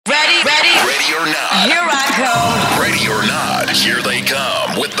not. Here I come. Ready or not, here they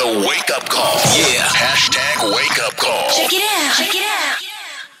come with the wake-up call. Yeah. Hashtag wake-up call. Check it out. Check it out.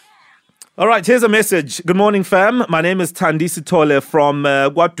 All right, here's a message. Good morning, fam. My name is Thandisi Tole from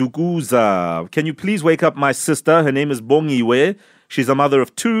Guaduguza. Can you please wake up my sister? Her name is Bongiwe. She's a mother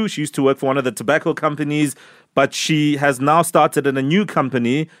of two. She used to work for one of the tobacco companies, but she has now started in a new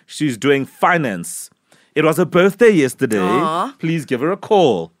company. She's doing finance. It was her birthday yesterday. Aww. Please give her a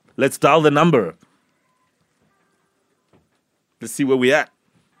call. Let's dial the number. Let's see where we're at.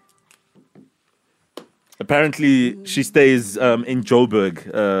 Apparently, she stays in Joburg,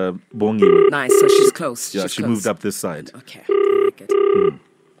 Bongi. Nice, so she's close. Yeah, she's she close. moved up this side. Okay, I like it.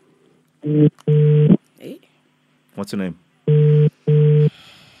 Hey, What's her name?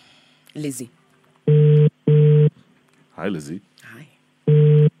 Lizzy. Hi, Lizzy. Hi.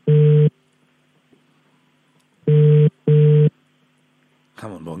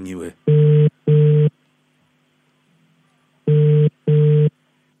 Come on, Bongiwe.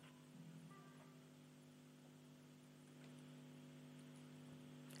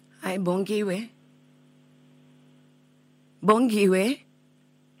 Hi, Bongiwe. Bongiwe.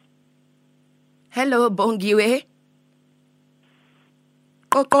 Hello, Bongiwe.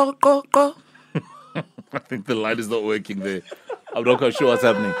 Go. I think the line is not working there. I'm not quite sure what's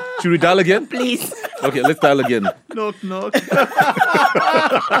happening. Should we dial again? Please. Okay, let's dial again. Knock. Go.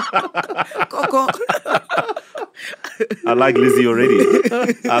 I like Lizzy already.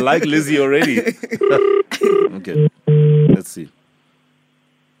 Okay, let's see.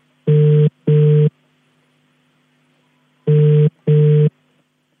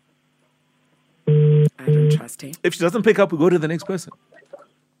 I don't trust him. If she doesn't pick up, we go to the next person.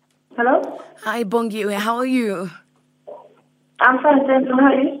 Hello? Hi, Bongiwe. How are you? I'm fine, thank you. How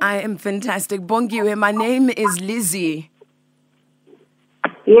are you? I am fantastic. Bongiwe, my name is Lizzy.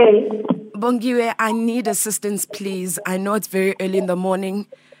 Yes. Bongiwe, I need assistance, please. I know it's very early in the morning.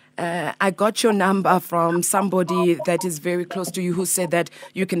 I got your number from somebody that is very close to you who said that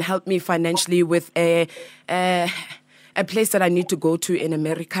you can help me financially with a place that I need to go to in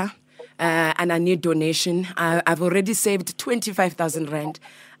America. And I need donation. I've already saved 25,000 rand.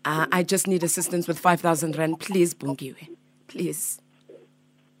 I just need assistance with 5,000 rand. Please, Bongiwe. Please.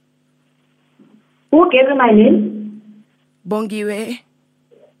 Who gave you my name? Bongiwe,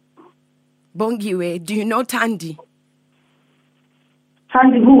 do you know Thandi?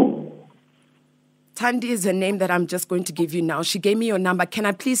 Sandy who? Thandi is a name that I'm just going to give you now. She gave me your number. Can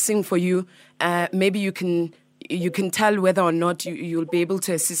I please sing for you? Maybe you can tell whether or not you'll be able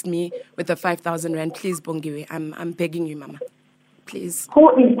to assist me with the 5,000 rand. Please, Bongiwe. I'm begging you, Mama. Please. Who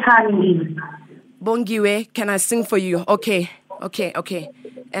is Sandy? Bongiwe, can I sing for you? Okay. Dog,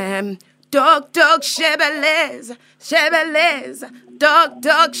 shebelez, dog, shebelez,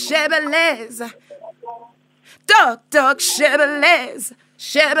 dog, shebelez,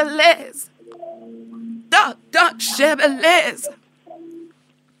 dog, shebelez.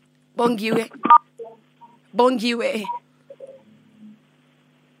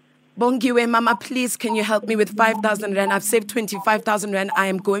 Bongiwe, Mama, please, can you help me with 5,000 rand? I've saved 25,000 rand. I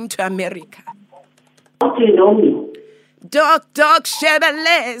am going to America. Don't you know me? Dog,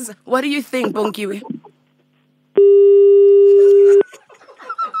 shebelez. What do you think, Bongiwe?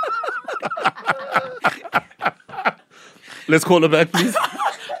 Let's call her back, please.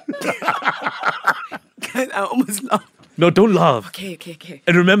 I almost laughed. No, don't laugh. Okay.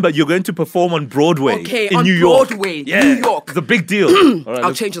 And remember, you're going to perform on Broadway in on New York. Broadway, Yeah. New York. It's a big deal. All right,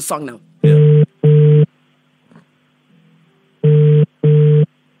 I'll change the song now. Yeah.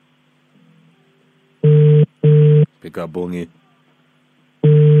 Pick up, Bongi.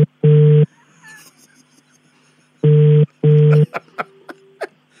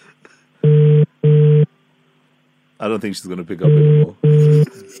 I don't think she's going to pick up anymore.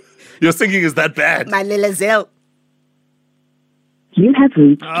 Your singing is that bad. My little Zell. You have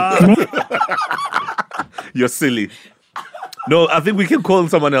reached. You're silly. No, I think we can call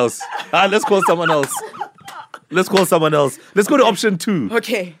someone else. Let's call someone else. Let's go to option 2.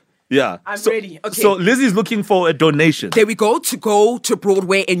 Okay. Yeah. I'm So- ready. Okay. So Lizzie's looking for a donation. There we go to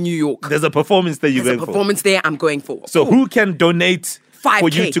Broadway in New York. There's a performance that you're There's a going for. performance there I'm going for. So who can donate for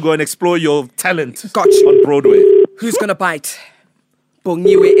 5K. you to go and explore your talent Gotcha. on Broadway? Who's gonna bite?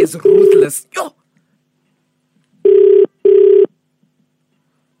 Bongiwe is ruthless. Yo.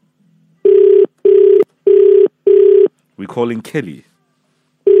 We're calling Kelly.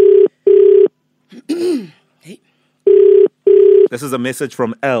 Hey. This is a message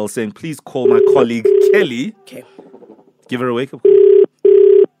from L saying, please call my colleague Kelly. Okay. Give her a wake-up call.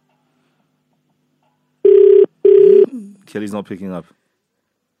 Kelly's not picking up.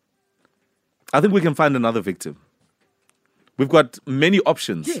 I think we can find another victim. We've got many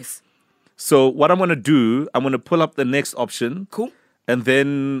options. Yes. So what I'm going to do, I'm going to pull up the next option. Cool. And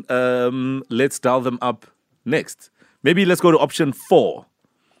then let's dial them up next. Maybe let's go to option 4.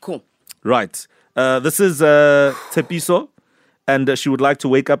 Cool. Right. This is Tepiso, and she would like to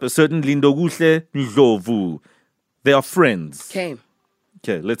wake up a certain Lindoguhle Ndlovu. They are friends. Okay.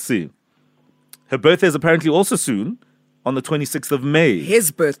 Okay, let's see. Her birthday is apparently also soon, on the 26th of May.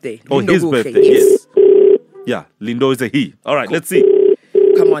 His birthday. Oh, Lindo his Guhle, birthday, yes. Yeah, Lindo is a he. All right, let's see.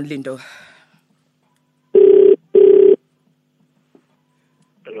 Come on, Lindo.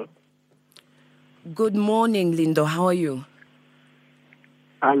 Hello. Good morning, Lindo. How are you?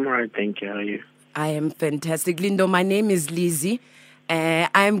 I'm all right, thank you. How are you? I am fantastic. Lindo, my name is Lizzy. I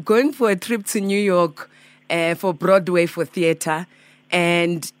am going for a trip to New York for Broadway for theater.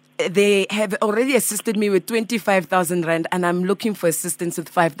 And they have already assisted me with 25,000 rand. And I'm looking for assistance with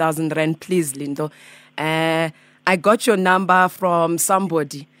 5,000 rand. Please, Lindo. I got your number from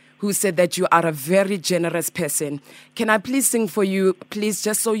somebody who said that you are a very generous person. Can I please sing for you, please,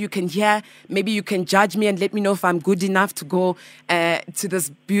 just so you can hear? Maybe you can judge me and let me know if I'm good enough to go to this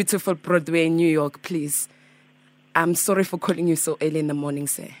beautiful Broadway in New York, please. I'm sorry for calling you so early in the morning,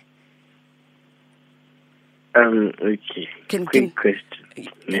 sir. Okay. Quick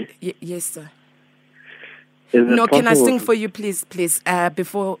question. Yes, sir. Is it No, can I possible sing for you, please,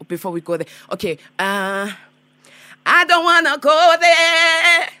 before we go there? Okay. I don't want to go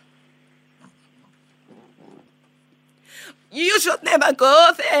there. You should never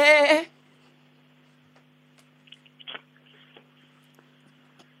go there.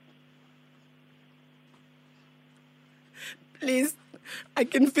 Please, I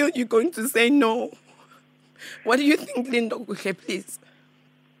can feel you going to say no. What do you think, Lindo Guhle, please?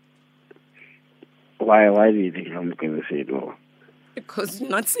 Why do you think I'm going to say no? Because you're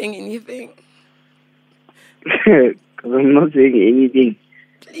not saying anything. Because I'm not saying anything.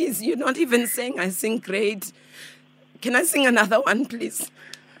 Please, you're not even saying I sing great. Can I sing another one, please?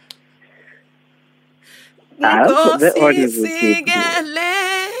 That one is okay.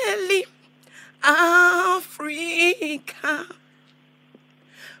 Sigaleli Africa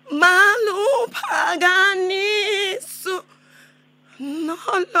Malupaganisu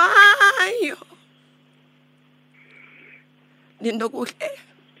Nolwayo Lindo Guhle.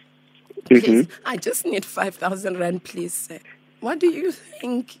 Please, I just need 5,000 rand, please, sir. What do you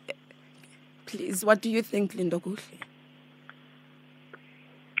think? Please, what do you think, Lindo Guhle?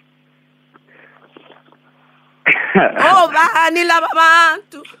 Oh, bani laba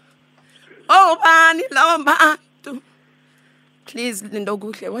bantu. Oh, bani laba bantu. Please, Lindo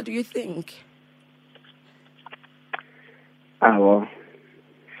Guhle, what do you think? Well,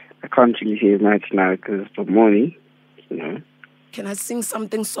 I can't really say much now because it's the morning, you know. Can I sing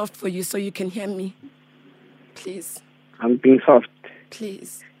something soft for you so you can hear me? Please. I'm being soft.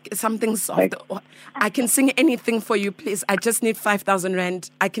 Please. Something soft. I can sing anything for you, please. I just need 5,000 rand.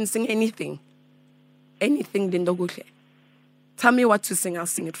 I can sing anything. Anything, Lindo Guhle. Tell me what to sing. I'll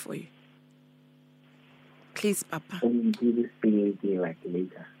sing it for you. Please, Papa. Can you do this thing like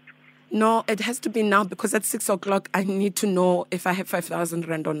later? No, it has to be now because at 6 o'clock I need to know if I have 5,000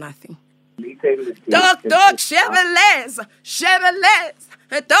 rand or nothing. Dog, Chevrolet,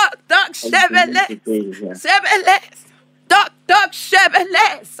 dog, Chevrolet, dog,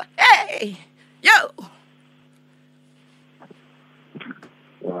 Chevrolet. Hey, yo.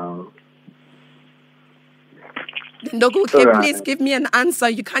 Wow. Ndogo, please give me an answer.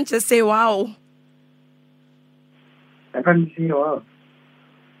 You can't just say wow. I can't say wow.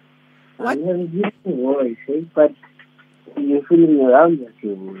 What? I never used to voice, but you're feeling around with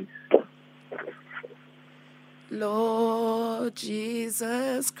your voice. Lord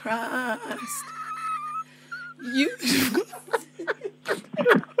Jesus Christ. You.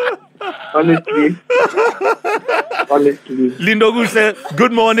 Honestly. Lindo Guhle,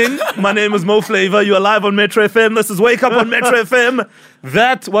 good morning. My name is Mo Flavor. You are live on Metro FM. This is Wake Up on Metro FM.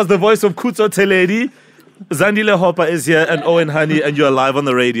 That was the voice of Kutso Teledi. Zandile Hopper is here and Owen Honey, and you're live on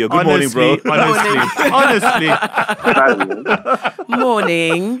the radio. Good morning, bro. Honestly.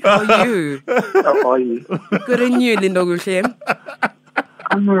 Morning. How are you? How are you? Good and you, Lindo Guhle.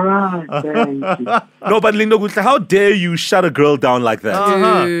 I'm alright, thank you. No, but Lindo Guhle, how dare you shut a girl down like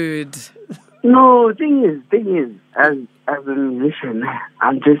that? Dude. No, thing is, as a musician,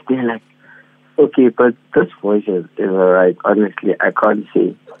 I'm just there like, okay, but this voice is alright. Honestly, I can't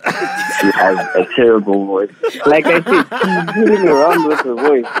say she has a terrible voice. Like I said, she's dealing around with the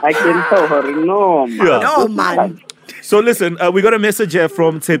voice. I can tell her, no, man. Yeah. No, man. So listen, we got a message here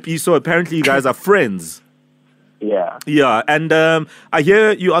from Tepiso. Apparently you guys are friends. Yeah. Yeah, and I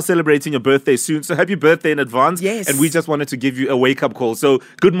hear you are celebrating your birthday soon, so happy birthday in advance. Yes. And we just wanted to give you a wake-up call. So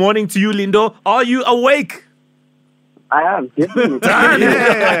good morning to you, Lindo. Are you awake? I am, definitely.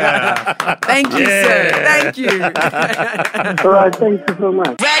 Thank you, sir. Thank you. All right, thank you so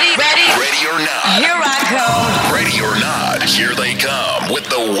much. Ready or not. Here I come. Ready or not, here they come with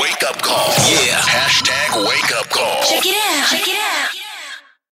the wake up call. Yeah. Hashtag wake up call. Check it out.